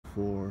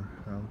for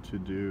how to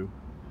do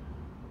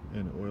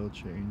an oil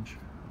change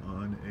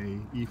on a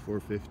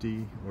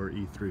E450 or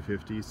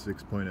E350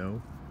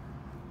 6.0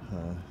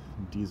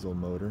 diesel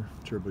motor,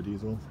 turbo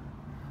diesel.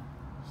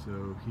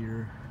 So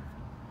here,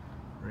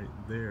 right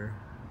there,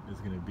 is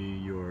going to be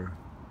your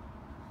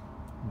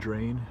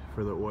drain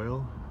for the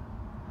oil.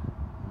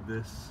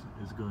 This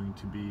is going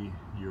to be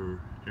your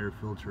air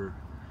filter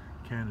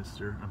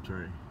canister,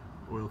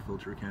 oil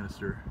filter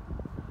canister.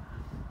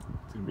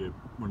 It's going to be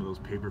one of those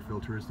paper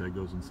filters that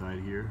goes inside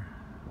here,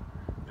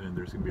 and then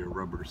there's going to be a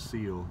rubber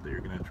seal that you're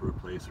going to have to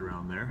replace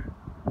around there.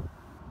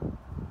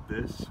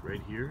 This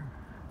right here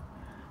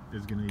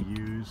is going to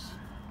use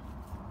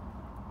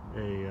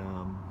a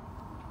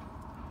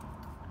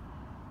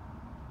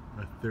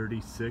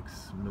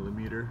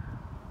 36mm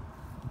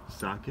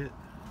socket,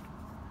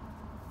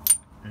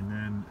 and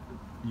then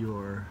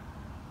your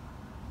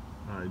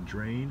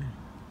drain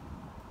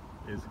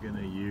is going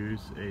to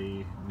use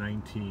a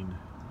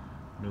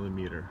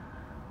 19mm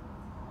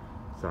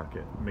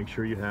socket. Make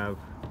sure you have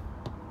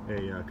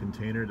a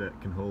container that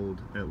can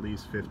hold at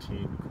least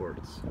 15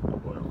 quarts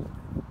of oil.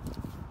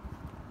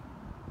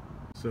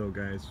 So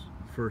guys,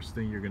 first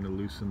thing, you're going to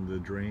loosen the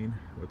drain.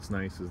 What's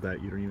nice is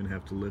that you don't even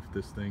have to lift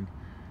this thing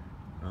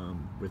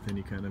with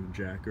any kind of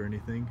jack or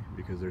anything,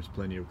 because there's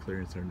plenty of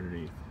clearance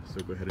underneath.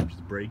 So go ahead and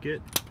just break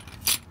it,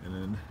 and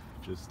then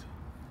just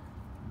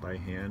by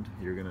hand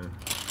you're gonna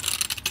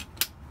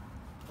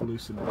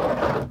loosen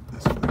it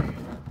this way.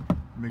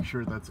 Make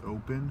sure that's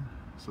open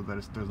so that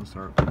it doesn't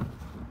start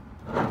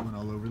going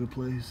all over the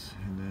place,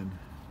 and then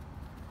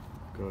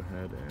go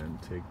ahead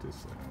and take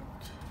this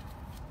out.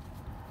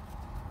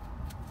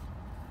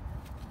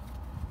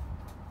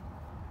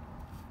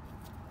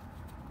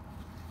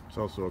 There's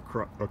also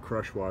a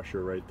crush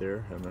washer right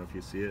there. I don't know if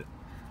you see it.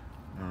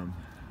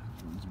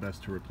 It's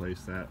best to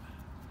replace that.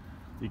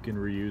 You can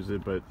reuse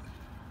it, but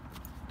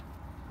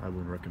I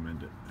wouldn't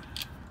recommend it.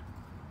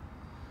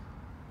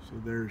 So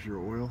there's your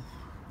oil.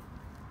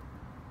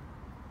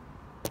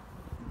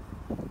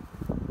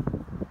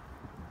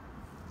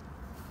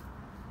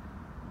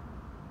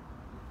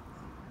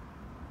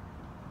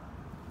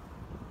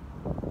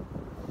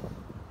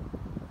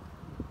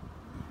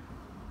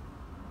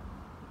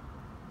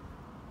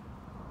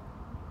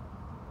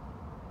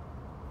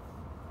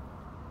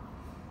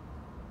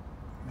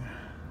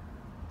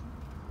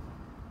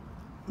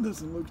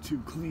 Doesn't look too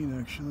clean,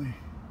 actually.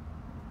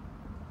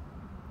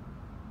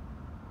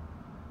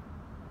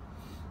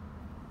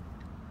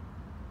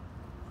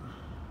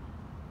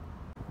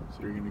 So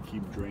you're going to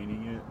keep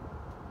draining it.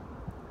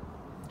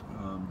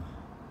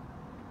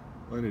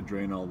 Let it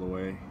drain all the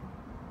way.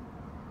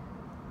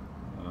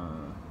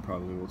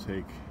 Probably will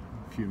take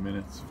a few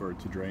minutes for it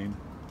to drain.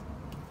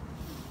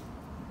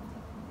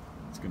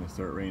 It's going to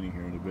start raining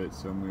here in a bit,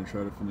 so I'm going to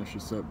try to finish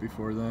this up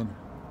before then.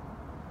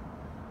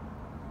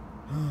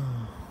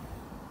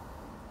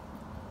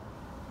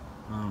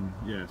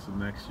 Yeah, so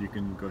next you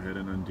can go ahead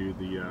and undo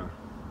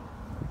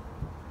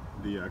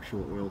the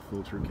actual oil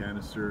filter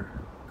canister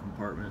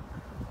compartment.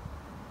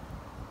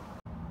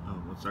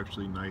 What's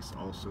actually nice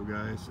also,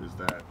 guys, is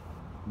that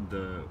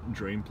the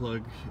drain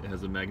plug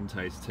has a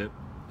magnetized tip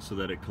so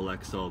that it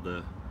collects all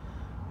the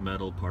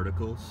metal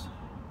particles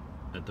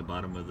at the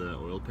bottom of the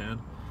oil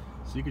pan.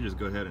 So you can just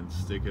go ahead and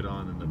stick it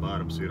on in the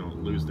bottom so you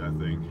don't lose that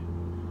thing.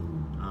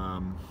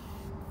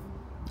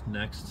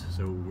 Next,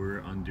 so we're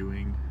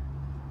undoing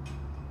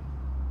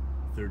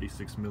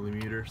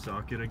 36mm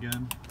socket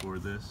again for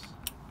this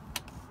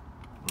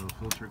oil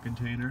filter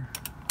container.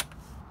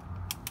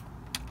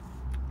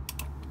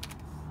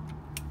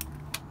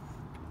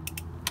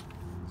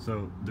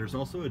 So there's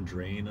also a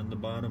drain on the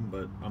bottom,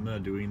 but I'm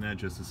not doing that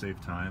just to save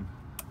time.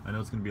 I know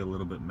it's going to be a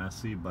little bit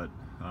messy, but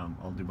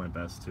I'll do my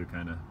best to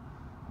kind of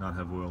not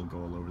have oil go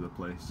all over the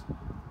place.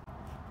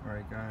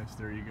 Alright guys,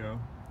 there you go.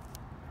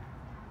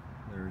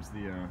 There's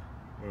the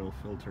oil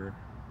filter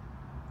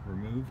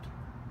removed.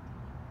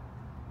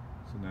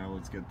 So now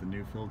let's get the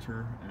new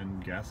filter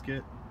and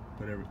gasket,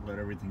 let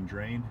everything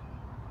drain,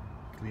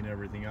 clean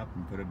everything up,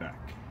 and put it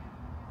back.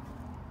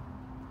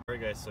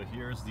 Alright guys, so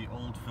here's the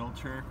old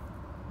filter.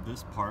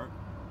 This part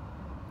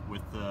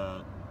with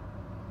the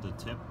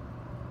tip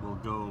will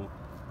go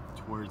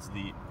towards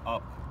the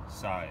up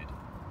side.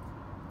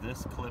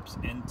 This clips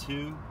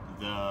into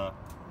the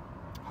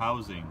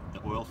housing, the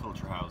oil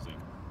filter housing.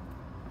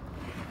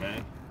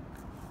 Okay?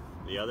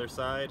 The other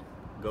side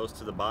goes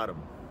to the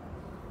bottom,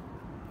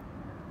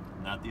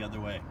 not the other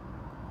way.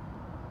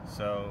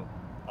 So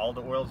all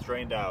the oil's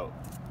drained out.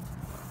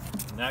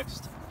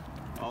 Next,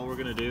 all we're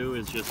gonna do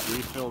is just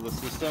refill the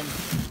system.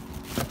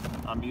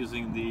 I'm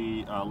using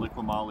the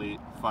Liqui-Moly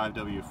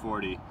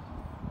 5W40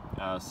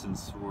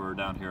 since we're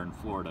down here in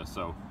Florida,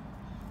 so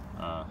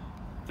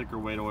thicker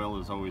weight oil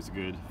is always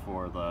good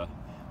for the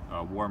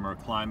warmer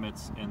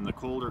climates. In the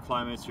colder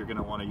climates, you're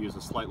gonna wanna use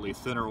a slightly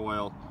thinner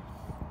oil,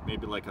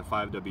 maybe like a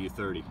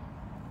 5W30.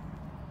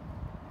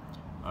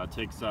 It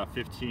takes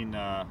 15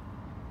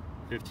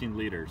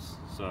 liters,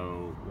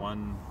 so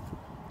 1,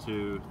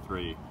 2,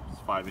 3, it's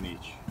 5 in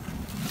each.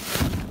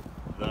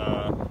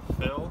 The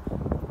fill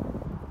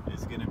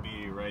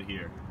right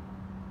here.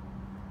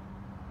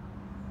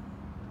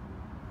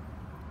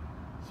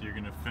 So you're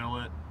gonna fill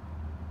it,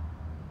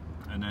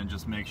 and then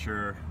just make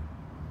sure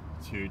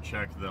to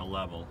check the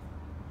level,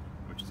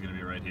 which is gonna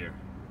be right here.